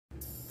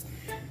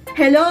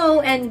Hello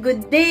and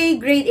good day,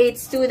 grade 8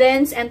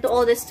 students, and to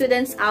all the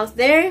students out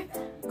there,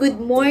 good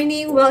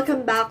morning!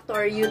 Welcome back to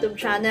our YouTube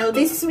channel.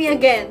 This is me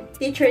again,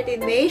 Teacher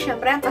Tinmay.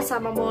 Syempre, ang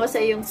kasama mo sa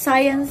iyong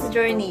science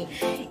journey.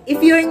 If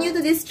you are new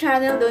to this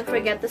channel, don't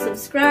forget to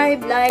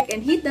subscribe, like,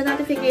 and hit the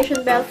notification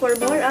bell for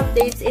more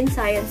updates in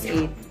Science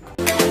 8.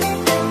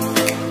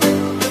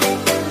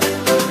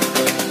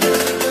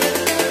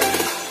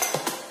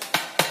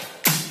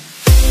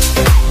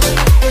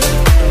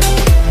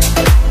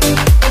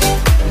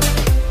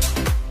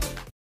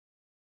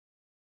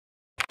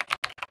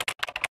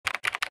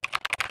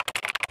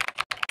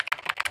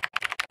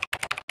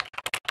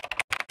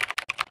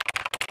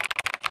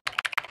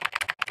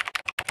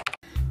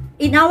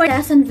 In our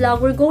lesson vlog,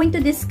 we're going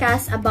to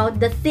discuss about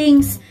the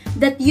things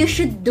that you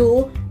should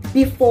do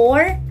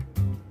before,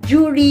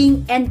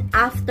 during, and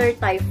after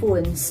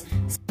typhoons.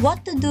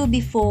 What to do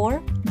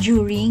before,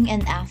 during,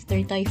 and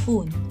after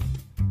typhoon?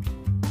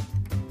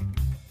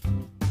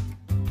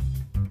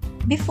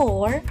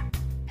 Before,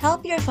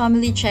 help your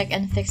family check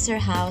and fix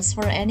your house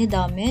for any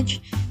damage,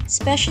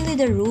 especially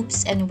the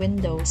roofs and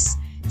windows,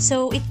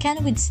 so it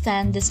can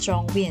withstand the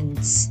strong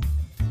winds.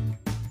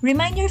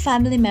 Remind your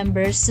family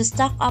members to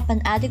stock up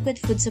an adequate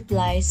food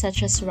supply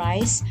such as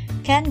rice,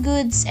 canned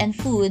goods, and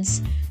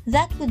foods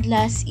that would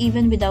last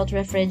even without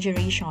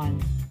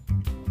refrigeration.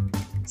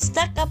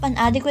 Stock up an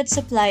adequate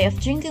supply of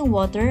drinking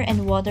water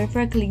and water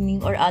for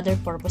cleaning or other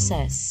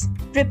purposes.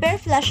 Prepare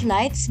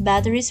flashlights,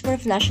 batteries for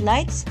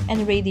flashlights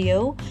and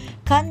radio,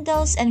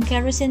 candles and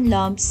kerosene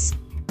lamps,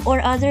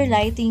 or other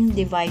lighting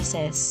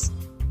devices.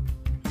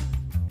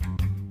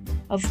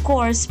 Of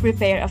course,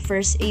 prepare a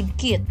first aid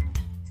kit.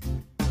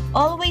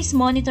 Always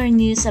monitor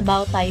news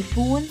about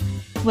typhoon,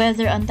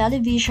 whether on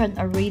television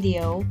or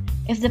radio.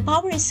 If the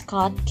power is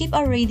cut, keep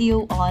a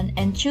radio on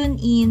and tune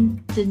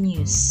in to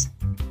news.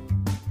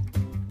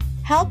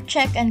 Help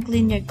check and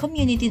clean your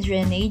community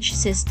drainage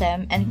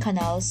system and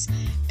canals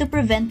to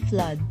prevent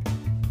flood.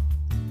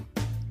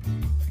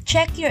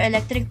 Check your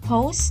electric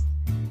posts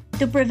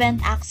to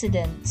prevent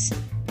accidents.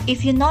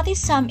 If you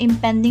notice some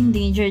impending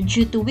danger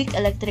due to weak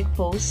electric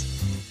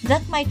posts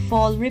that might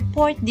fall,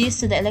 report this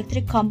to the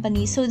electric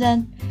company so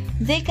that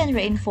they can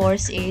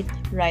reinforce it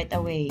right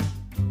away.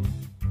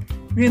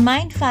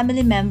 Remind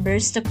family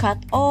members to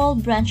cut all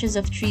branches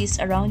of trees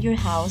around your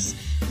house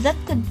that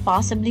could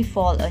possibly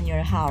fall on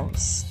your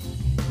house.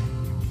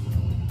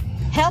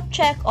 Help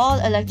check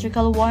all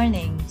electrical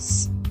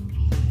warnings.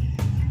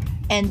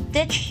 And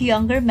teach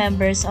younger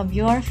members of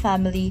your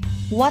family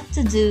what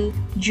to do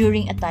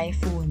during a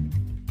typhoon.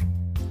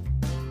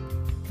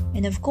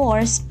 And of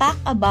course, pack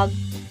a bag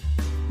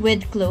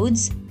with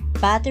clothes,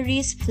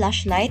 batteries,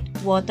 flashlight,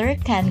 water,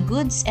 canned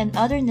goods, and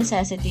other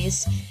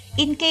necessities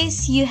in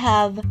case you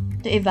have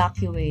to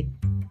evacuate.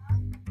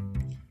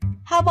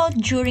 How about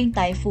during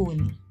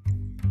typhoon?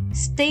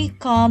 Stay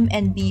calm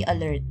and be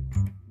alert.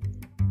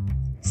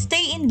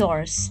 Stay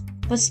indoors.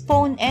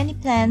 Postpone any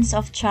plans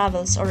of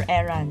travels or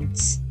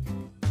errands.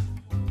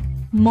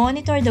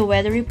 Monitor the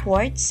weather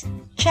reports.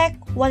 Check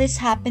what is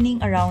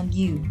happening around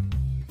you.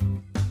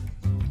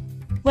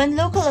 When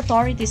local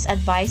authorities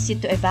advise you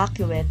to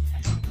evacuate,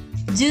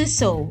 do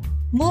so.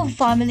 Move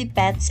family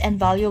pets and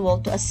valuable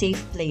to a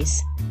safe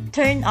place.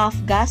 Turn off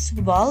gas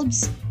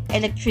bulbs,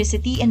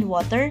 electricity, and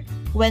water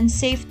when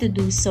safe to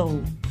do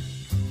so.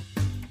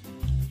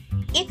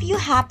 If you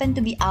happen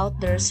to be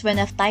outdoors when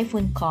a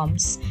typhoon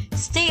comes,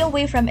 stay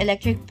away from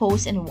electric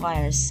posts and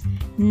wires.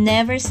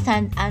 Never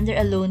stand under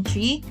a lone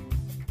tree,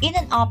 in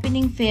an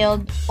opening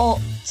field, or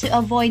to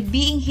avoid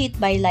being hit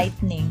by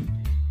lightning.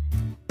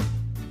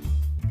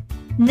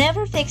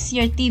 Never fix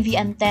your TV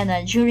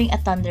antenna during a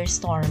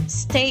thunderstorm.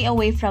 Stay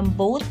away from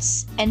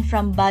boats and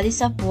from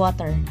bodies of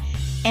water,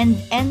 and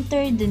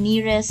enter the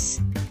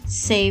nearest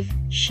safe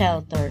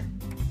shelter.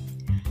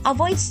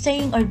 Avoid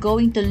staying or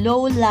going to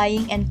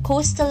low-lying and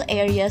coastal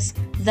areas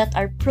that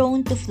are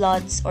prone to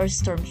floods or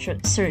storm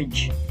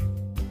surge.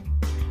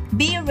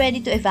 Be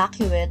ready to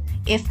evacuate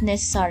if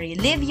necessary.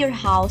 Leave your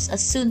house as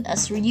soon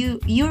as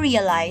you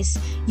realize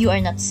you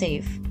are not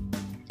safe.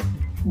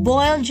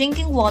 Boil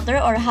drinking water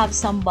or have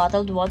some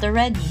bottled water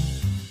ready.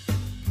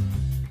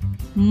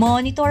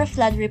 Monitor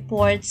flood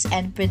reports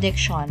and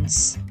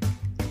predictions.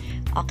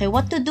 Okay,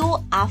 what to do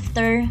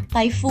after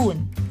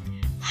typhoon?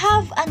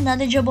 Have a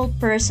knowledgeable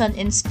person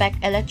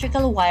inspect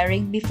electrical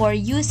wiring before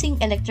using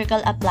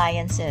electrical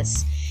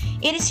appliances.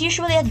 It is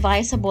usually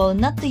advisable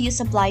not to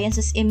use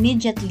appliances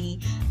immediately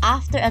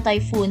after a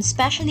typhoon,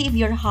 especially if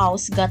your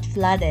house got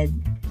flooded.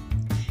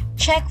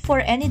 Check for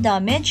any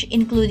damage,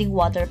 including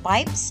water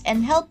pipes,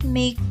 and help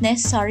make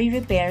necessary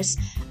repairs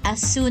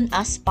as soon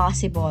as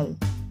possible.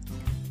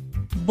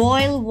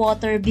 Boil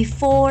water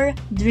before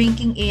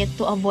drinking it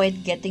to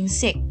avoid getting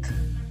sick.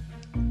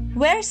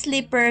 Wear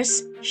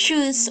slippers,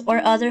 shoes,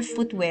 or other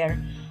footwear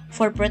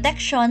for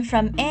protection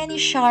from any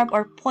sharp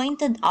or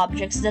pointed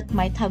objects that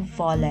might have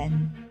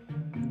fallen.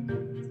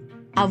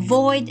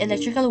 Avoid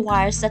electrical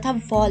wires that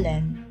have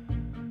fallen.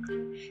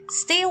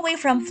 Stay away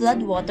from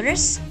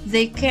floodwaters.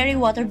 They carry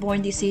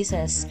waterborne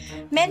diseases.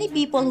 Many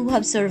people who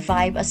have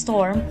survived a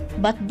storm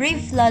but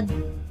brave flood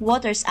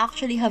waters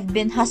actually have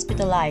been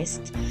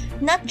hospitalized,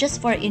 not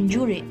just for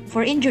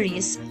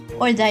injuries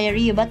or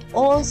diarrhea, but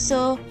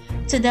also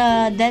to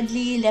the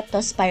deadly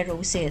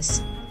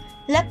leptospirosis.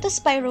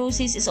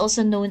 Leptospirosis is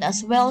also known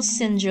as Wells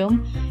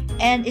syndrome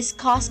and is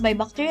caused by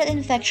bacterial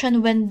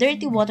infection when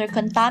dirty water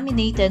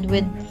contaminated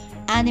with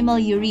animal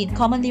urine,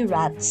 commonly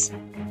rats,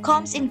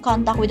 comes in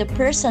contact with a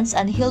person's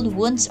unhealed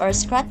wounds or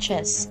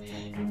scratches,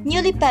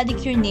 newly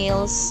pedicured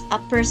nails, a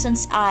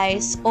person's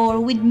eyes, or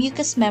with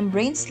mucous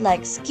membranes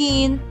like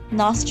skin,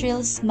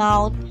 nostrils,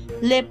 mouth,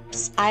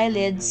 lips,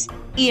 eyelids,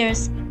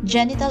 ears,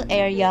 genital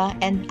area,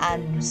 and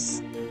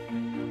anus.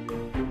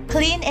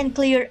 Clean and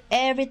clear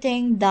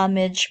everything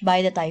damaged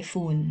by the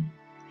typhoon.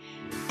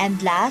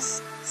 And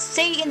last,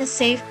 stay in a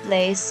safe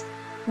place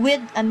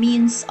with a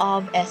means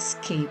of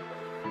escape.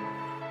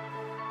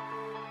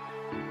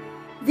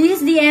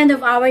 This is the end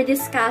of our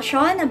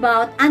discussion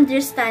about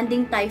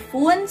understanding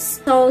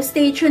typhoons. So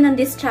stay tuned on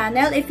this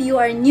channel. If you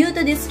are new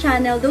to this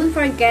channel, don't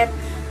forget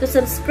to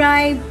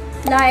subscribe,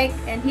 like,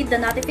 and hit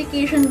the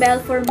notification bell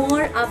for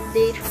more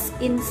updates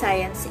in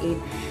Science 8.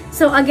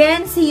 So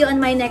again, see you on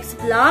my next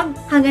vlog.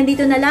 Hanggang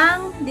dito na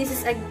lang. This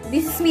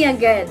is me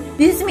again.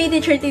 This is me,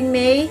 Teacher Tin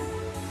May.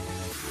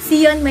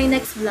 See you on my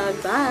next vlog.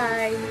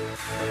 Bye!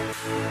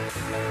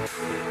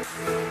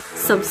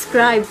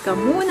 Subscribe ka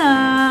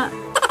muna!